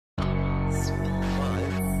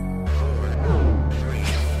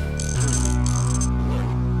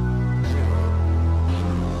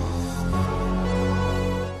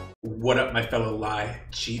What up, my fellow lie,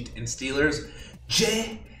 cheat, and stealers?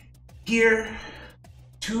 Jay here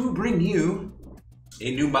to bring you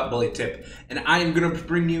a new MUT bully tip. And I am going to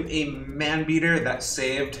bring you a man beater that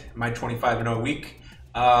saved my 25-0 week.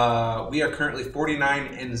 We are currently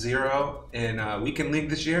 49-0 in weekend league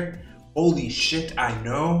this year. Holy shit, I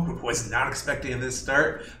know. Was not expecting this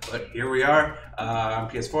start, but here we are on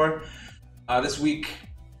PS4. This week,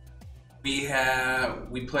 we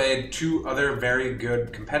played two other very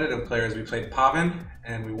good competitive players. We played Pavin,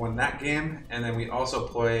 and we won that game. And then we also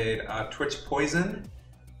played Twitch Poison.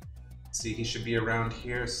 Let's see, he should be around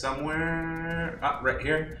here somewhere. Right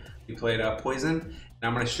here. We played Poison. Now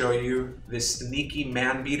I'm going to show you this sneaky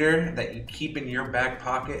man beater that you keep in your back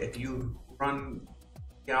pocket if you run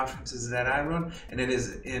the offenses that I run. And it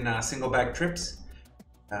is in single back trips.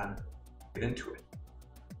 Get into it.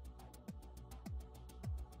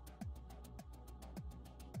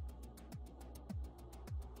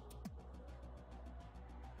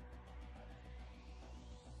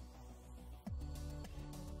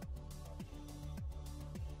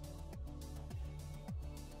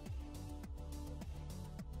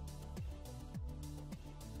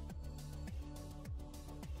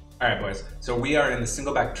 All right, boys, so we are in the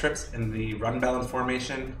single back trips in the run balance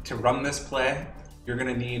formation. To run this play, you're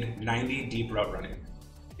gonna need 90 deep route running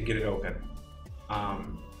to get it open.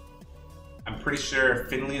 I'm pretty sure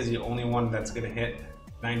Finley is the only one that's gonna hit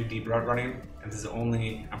 90 deep route running, and this is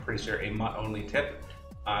only, I'm pretty sure, a MUT only tip.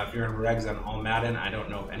 If you're in regs on all Madden, I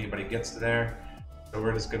don't know if anybody gets there, so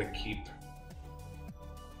we're just gonna keep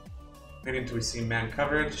waiting until we see man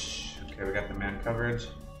coverage. Okay, we got the man coverage.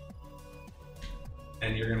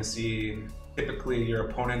 And you're gonna see, typically your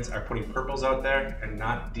opponents are putting purples out there and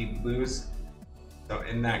not deep blues. So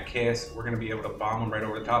in that case, we're gonna be able to bomb them right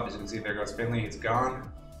over the top. As you can see, there goes Finley, he's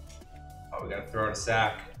gone. Oh, we gotta throw out a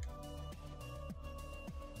sack.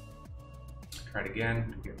 Try it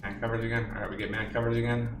again, get man coverage again. All right, we get man coverage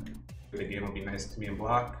again. The game will be nice to me and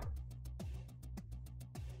block.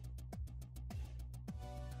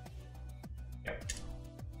 Yep,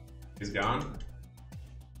 he's gone.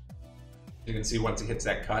 You can see once he hits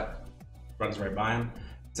that cut, runs right by him.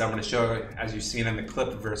 So I'm going to show, as you've seen in the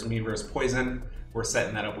clip versus me versus Poison, we're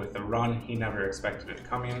setting that up with the run. He never expected it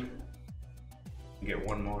coming. Get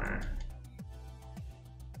one more.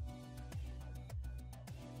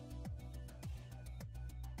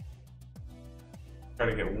 Try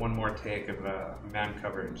to get one more take of man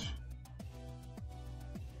coverage.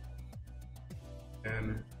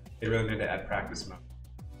 And they really need to add practice mode.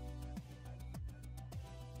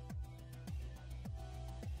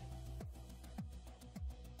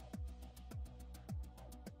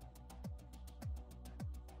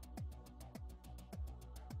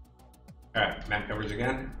 All right, man coverage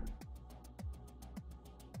again.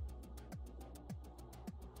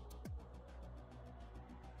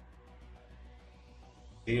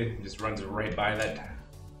 See, it just runs right by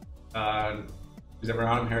that. Who's ever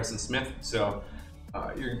on him? Harrison Smith. So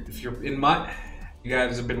if you're in MUT, you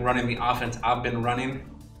guys have been running the offense I've been running.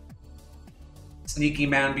 Sneaky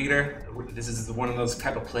man beater. This is one of those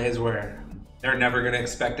type of plays where they're never going to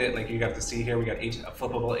expect it. Like you got to see here, we got a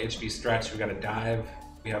flippable HB stretch. We got a dive.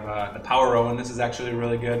 We have the power row, and this is actually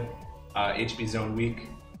really good. HB zone weak.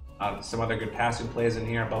 Some other good passing plays in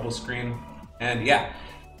here, bubble screen. And yeah,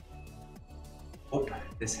 hope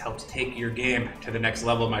this helps take your game to the next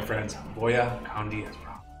level, my friends. Voya con Diaz,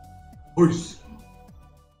 bro. Peace.